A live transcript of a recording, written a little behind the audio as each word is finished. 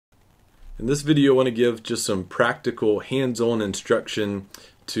In this video, I want to give just some practical hands-on instruction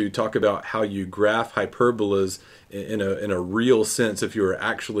to talk about how you graph hyperbolas in a real sense if you are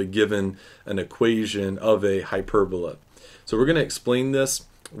actually given an equation of a hyperbola. So we're going to explain this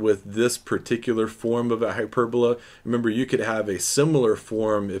with this particular form of a hyperbola. Remember, you could have a similar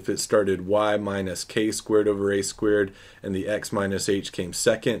form if it started y minus k squared over a squared and the x minus h came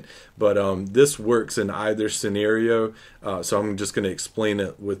second, but this works in either scenario, so I'm just going to explain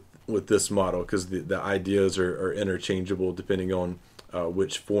it with this model because the ideas are interchangeable depending on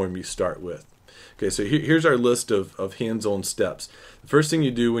which form you start with. Okay, so here's our list of hands-on steps. The first thing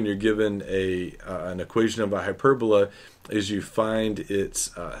you do when you're given an equation of a hyperbola is you find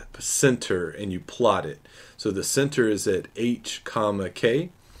its center and you plot it. So the center is at h comma k,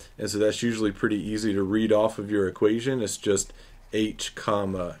 and so that's usually pretty easy to read off of your equation. It's just h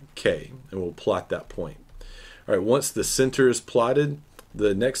comma k, and we'll plot that point. All right, once the center is plotted,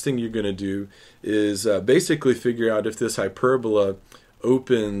 the next thing you're going to do is basically figure out if this hyperbola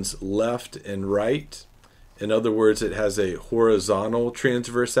opens left and right. In other words, it has a horizontal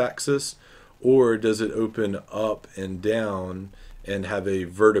transverse axis, or does it open up and down and have a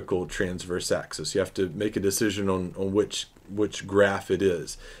vertical transverse axis? You have to make a decision on which graph it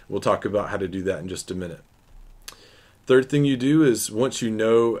is. We'll talk about how to do that in just a minute. Third thing you do is once you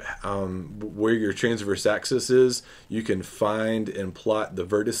know where your transverse axis is, you can find and plot the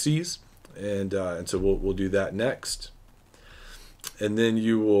vertices, and so we'll do that next. And then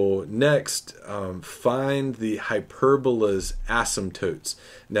you will next find the hyperbola's asymptotes.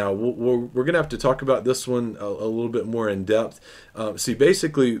 Now we're going to have to talk about this one a little bit more in depth. See,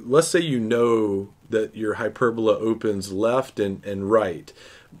 basically, let's say you know that your hyperbola opens left and right.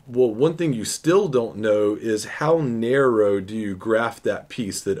 Well, one thing you still don't know is how narrow do you graph that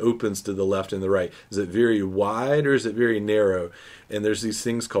piece that opens to the left and the right? Is it very wide or is it very narrow? And there's these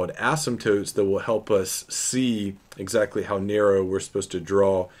things called asymptotes that will help us see exactly how narrow we're supposed to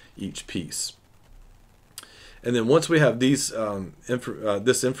draw each piece. And then once we have these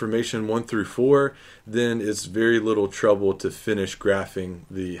this information 1 through 4, then it's very little trouble to finish graphing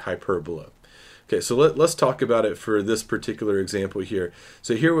the hyperbola. Okay, so let's talk about it for this particular example here.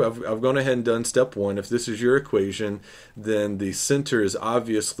 So here I've gone ahead and done step 1. If this is your equation, then the center is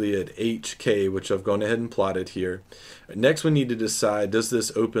obviously at hk, which I've gone ahead and plotted here. Next, we need to decide, does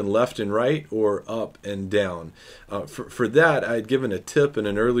this open left and right or up and down? For that, I had given a tip in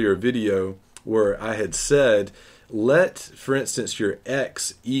an earlier video where I had said, let, for instance, your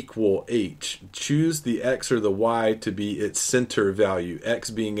x equal h. Choose the x or the y to be its center value, x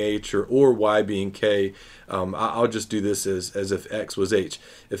being h or y being k. I'll just do this as if x was h.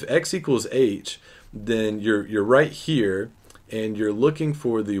 If x equals h, then you're right here, and you're looking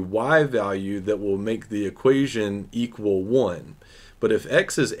for the y value that will make the equation equal 1. But if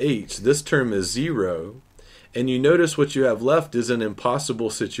x is h, this term is 0, and you notice what you have left is an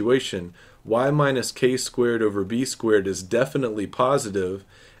impossible situation. Y minus k squared over b squared is definitely positive,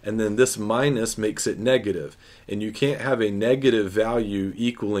 and then this minus makes it negative. And you can't have a negative value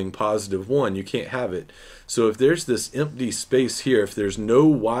equaling positive 1. You can't have it. So if there's this empty space here, if there's no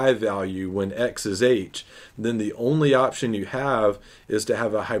y value when x is h, then the only option you have is to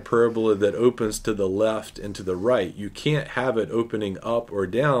have a hyperbola that opens to the left and to the right. You can't have it opening up or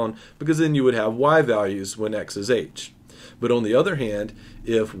down because then you would have y values when x is h. But on the other hand,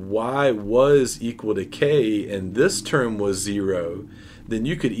 if y was equal to k and this term was 0, then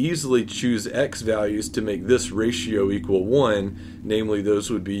you could easily choose x values to make this ratio equal 1, namely those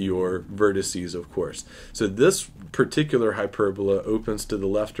would be your vertices, of course. So this particular hyperbola opens to the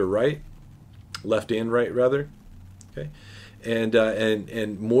left or right, left and right rather. Okay.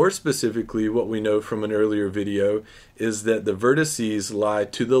 And more specifically, what we know from an earlier video is that the vertices lie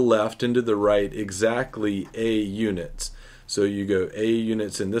to the left and to the right exactly a units. So you go a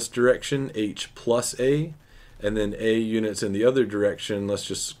units in this direction, h plus a, and then a units in the other direction, let's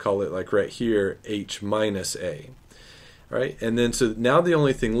just call it like right here, h minus a. All right, and then so now the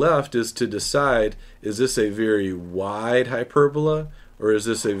only thing left is to decide, is this a very wide hyperbola, or is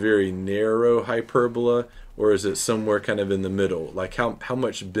this a very narrow hyperbola, or is it somewhere kind of in the middle? Like how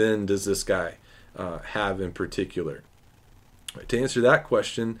much bend does this guy have in particular? Right, to answer that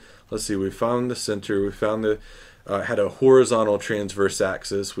question, let's see, we found the center, we found the had a horizontal transverse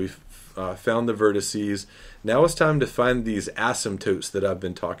axis, we've found the vertices. Now it's time to find these asymptotes that I've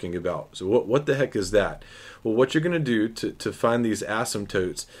been talking about. So what the heck is that? Well, what you're going to do to find these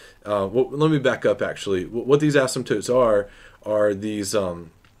asymptotes, let me back up actually. What these asymptotes are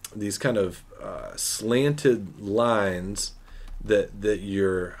these kind of slanted lines that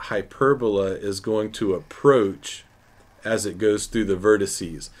your hyperbola is going to approach as it goes through the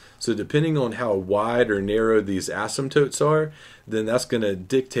vertices. So depending on how wide or narrow these asymptotes are, then that's going to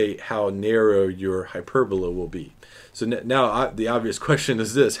dictate how narrow your hyperbola will be. So now the obvious question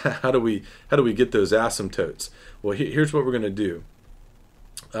is this: how do we get those asymptotes? Well, here's what we're going to do.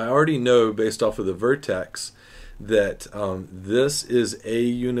 I already know based off of the vertex that this is A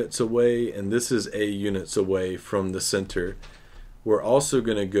units away and this is A units away from the center. We're also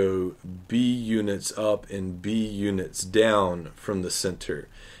going to go B units up and B units down from the center.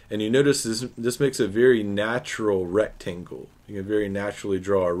 And you notice this makes a very natural rectangle. You can very naturally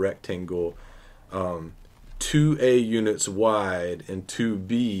draw a rectangle 2A units wide and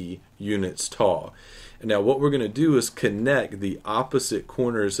 2B units tall. And now what we're going to do is connect the opposite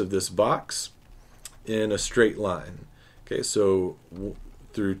corners of this box in a straight line. Okay, so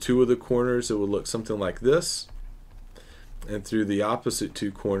through two of the corners it would look something like this, and through the opposite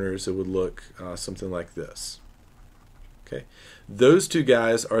two corners it would look something like this. Okay, those two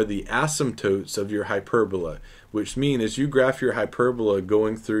guys are the asymptotes of your hyperbola, which means as you graph your hyperbola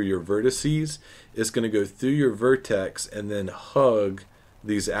going through your vertices, it's going to go through your vertex and then hug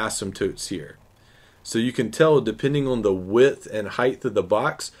these asymptotes here. So you can tell, depending on the width and height of the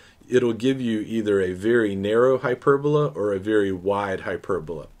box, it'll give you either a very narrow hyperbola or a very wide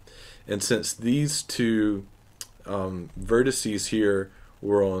hyperbola. And since these two vertices here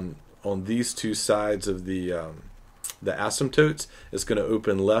were on these two sides of the asymptotes, it's going to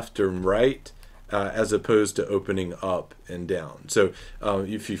open left and right as opposed to opening up and down. So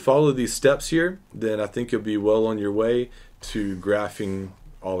if you follow these steps here, then I think you'll be well on your way to graphing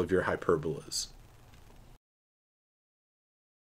all of your hyperbolas.